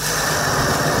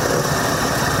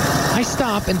 I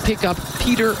stop and pick up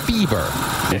Peter Bieber,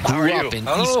 who grew up in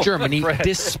East Germany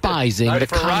despising the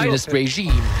communist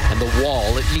regime and the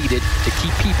wall it needed to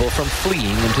keep people from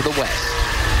fleeing into the West.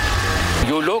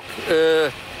 You look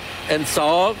and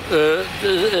saw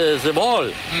the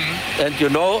wall, and you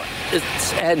know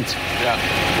it's end. Yeah.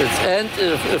 It's end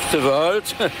of the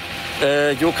world.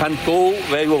 You can go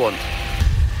where you want.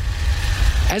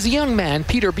 As a young man,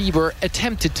 Peter Bieber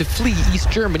attempted to flee East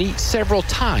Germany several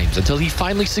times until he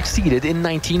finally succeeded in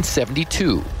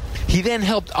 1972. He then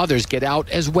helped others get out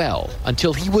as well,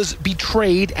 until he was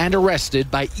betrayed and arrested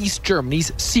by East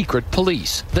Germany's secret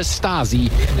police, the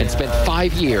Stasi, and spent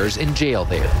 5 years in jail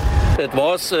there. It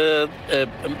was a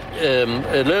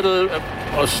little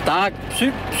stark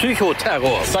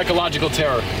psychoterror. Psychological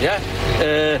terror. Yeah.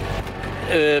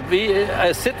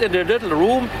 I sit in a little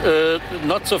room,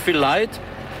 not so viel light,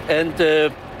 and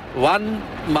 1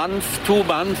 month, 2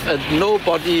 months, and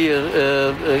nobody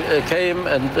came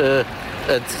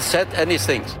and said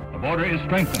anything. The border is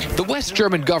strengthened. The West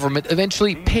German government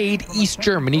eventually paid East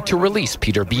Germany to release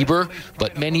Peter Bieber,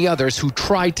 but many others who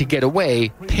tried to get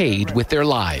away paid with their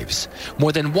lives.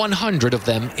 More than 100 of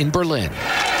them in Berlin.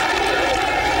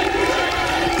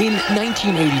 In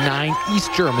 1989,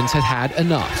 East Germans had had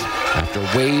enough. After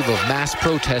a wave of mass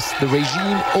protests, the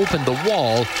regime opened the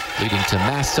wall, leading to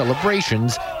mass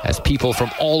celebrations as people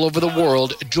from all over the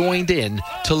world joined in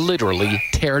to literally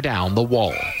tear down the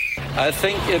wall. I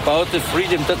think about the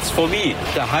freedom, that's for me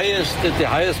the highest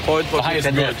point. The highest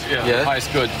good, the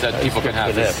highest good that people can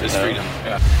have is freedom.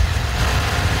 Yeah.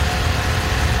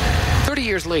 30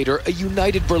 years later, a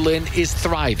united Berlin is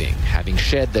thriving, having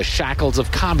shed the shackles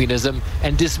of communism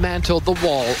and dismantled the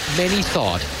wall many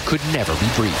thought could never be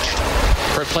breached.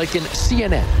 Fred Pleiken,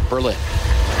 CNN, Berlin.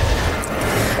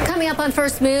 Coming up on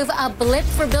First Move, a blip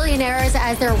for billionaires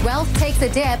as their wealth takes a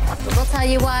dip. We'll tell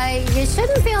you why you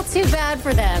shouldn't feel too bad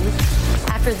for them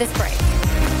after this break.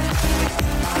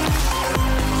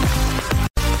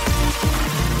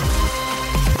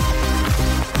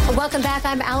 Welcome back.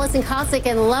 I'm Allison Kosik,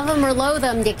 and love them or loathe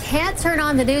them, you can't turn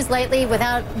on the news lately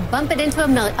without bumping into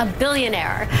a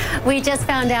billionaire. We just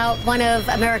found out one of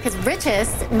America's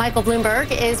richest, Michael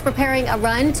Bloomberg, is preparing a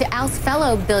run to oust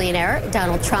fellow billionaire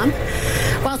Donald Trump.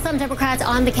 While some Democrats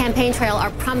on the campaign trail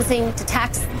are promising to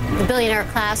tax the billionaire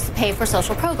class to pay for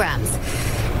social programs.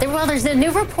 Well, there's a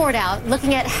new report out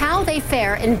looking at how they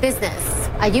fare in business.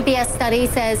 A UBS study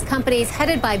says companies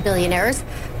headed by billionaires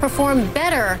perform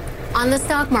better on the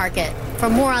stock market. For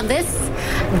more on this,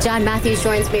 John Matthews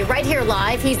joins me right here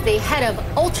live. He's the head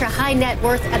of Ultra High Net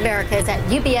Worth Americas at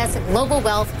UBS Global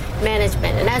Wealth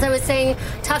Management. And as I was saying,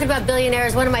 talking about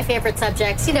billionaires, one of my favorite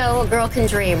subjects, a girl can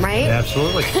dream, right?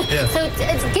 Absolutely. Yeah.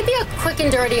 So give me a quick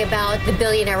and dirty about the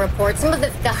billionaire report, some of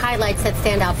the highlights that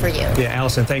stand out for you. Yeah,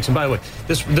 Allison, thanks. And by the way,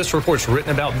 this report's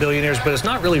written about billionaires, but it's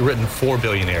not really written for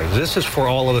billionaires. This is for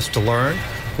all of us to learn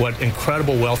what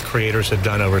incredible wealth creators have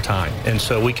done over time. And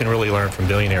so we can really learn from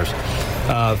billionaires.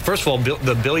 First of all,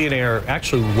 the billionaire,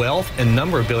 actually wealth and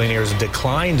number of billionaires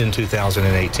declined in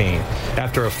 2018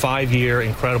 after a 5-year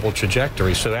incredible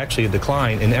trajectory. So actually a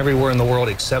decline in everywhere in the world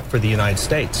except for the United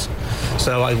States.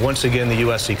 So once again, the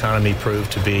U.S. economy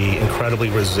proved to be incredibly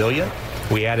resilient.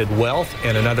 We added wealth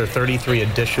and another 33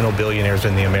 additional billionaires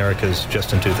in the Americas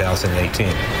just in 2018.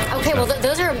 Okay, well,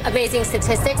 those are amazing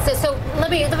statistics. So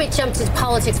let me jump to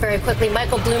politics very quickly.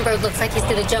 Michael Bloomberg looks like he's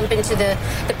going to jump into the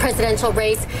presidential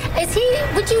race.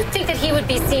 Would you think that he would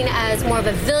be seen as more of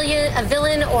a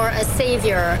villain or a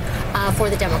savior for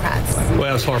the Democrats?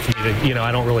 Well, it's hard for me to,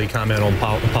 I don't really comment on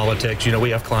politics.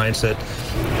 We have clients that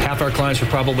half our clients are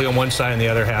probably on one side and the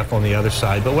other half on the other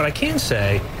side. But what I can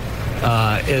say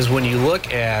is when you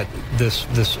look at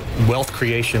this wealth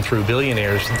creation through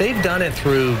billionaires, they've done it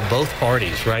through both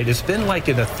parties, right? It's been like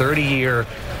in a 30-year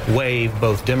wave,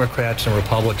 both Democrats and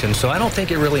Republicans. So I don't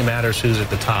think it really matters who's at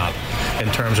the top in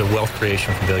terms of wealth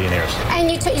creation for billionaires. And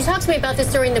you talked to me about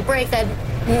this during the break, that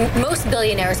most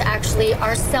billionaires actually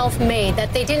are self-made,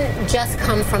 that they didn't just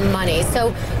come from money.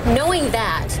 So knowing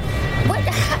that,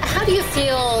 how do you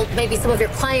feel, maybe some of your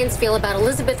clients feel, about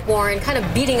Elizabeth Warren kind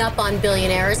of beating up on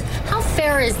billionaires? How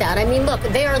fair is that? I mean, look,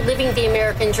 they are living the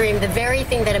American dream, the very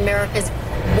thing that Americans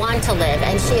want to live,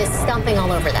 and she is stomping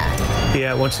all over that.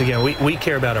 Yeah, once again, we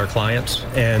care about our clients,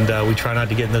 and we try not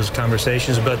to get in those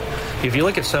conversations. But if you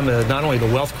look at some of not only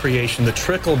the wealth creation, the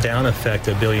trickle-down effect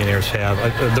that billionaires have,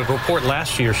 the report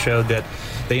last year showed that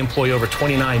they employ over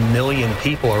 29 million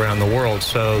people around the world.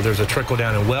 So there's a trickle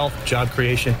down in wealth, job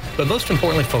creation, but most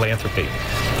importantly, philanthropy.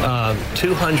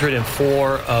 204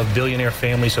 of billionaire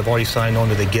families have already signed on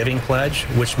to the Giving Pledge,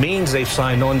 which means they've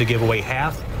signed on to give away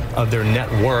half of their net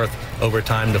worth over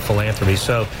time to philanthropy.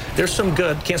 So there's some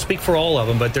good, can't speak for all of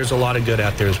them, but there's a lot of good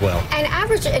out there as well. And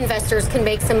average investors can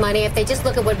make some money if they just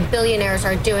look at what billionaires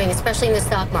are doing, especially in the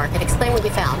stock market. Explain what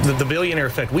you found. The billionaire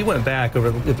effect, we went back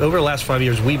over the last 5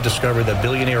 years, we've discovered that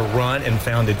billionaire run and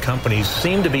founded companies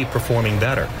seem to be performing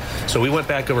better. So we went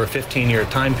back over a 15-year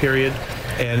time period,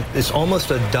 and it's almost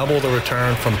a double the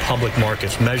return from public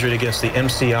markets measured against the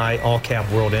MCI All-Cap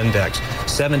World Index,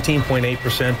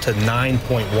 17.8% to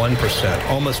 9.1%,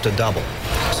 almost a double.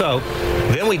 So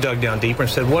then we dug down deeper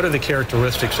and said, what are the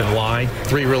characteristics and why?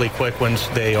 3 really quick ones.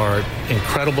 They are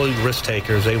incredibly risk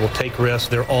takers. They will take risks.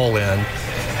 They're all in.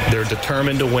 They're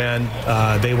determined to win.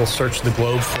 They will search the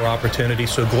globe for opportunity.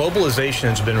 So globalization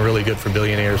has been really good for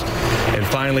billionaires. And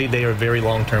finally, they are very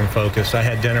long-term focused. I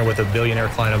had dinner with a billionaire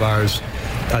client of ours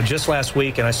just last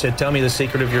week, and I said, tell me the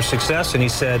secret of your success. And he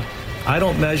said, I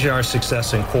don't measure our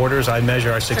success in quarters. I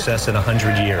measure our success in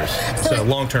 100 years. So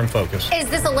long-term focus. Is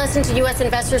this a lesson to U.S.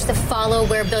 investors to follow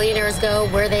where billionaires go,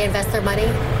 where they invest their money?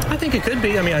 I think it could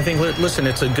be. I mean, I think, listen,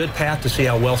 it's a good path to see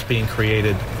how wealth's being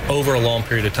created over a long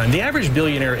period of time. The average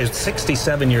billionaire is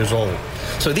 67 years old.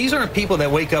 So these aren't people that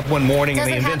wake up one morning and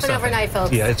they invent something. Doesn't happen overnight,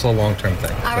 folks. Yeah, it's a long-term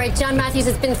thing. All right, John Matthews,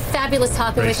 it's been fabulous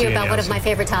talking with you about one of my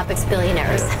favorite topics,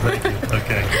 billionaires. Thank you.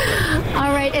 Okay.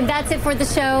 All right, and that's it for the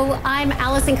show. I'm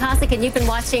Allison Kosik, and you've been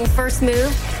watching First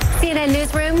Move, CNN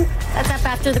Newsroom. That's up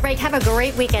after the break. Have a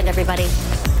great weekend, everybody.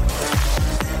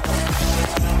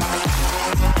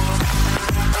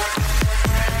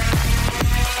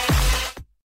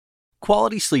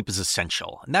 Quality sleep is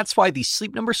essential, and that's why the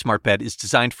Sleep Number Smart Bed is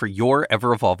designed for your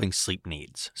ever-evolving sleep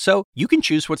needs. So you can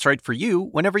choose what's right for you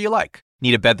whenever you like.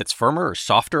 Need a bed that's firmer or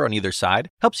softer on either side?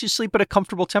 Helps you sleep at a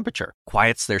comfortable temperature.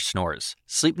 Quiets their snores.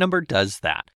 Sleep Number does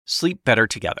that. Sleep better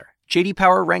together. JD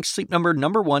Power ranks Sleep Number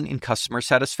number 1 in customer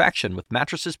satisfaction with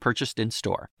mattresses purchased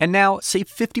in-store. And now, save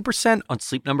 50% on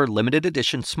Sleep Number limited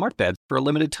edition smart beds for a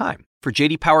limited time. For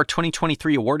JD Power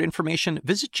 2023 award information,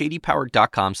 visit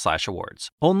jdpower.com/awards.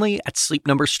 Only at Sleep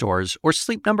Number stores or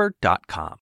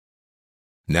sleepnumber.com.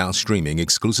 Now streaming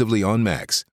exclusively on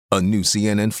Max, a new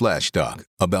CNN flash doc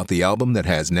about the album that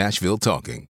has Nashville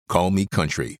talking, Call Me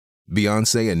Country.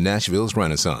 Beyoncé and Nashville's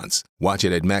Renaissance. Watch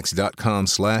it at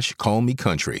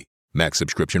max.com/callmecountry. Max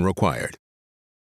subscription required.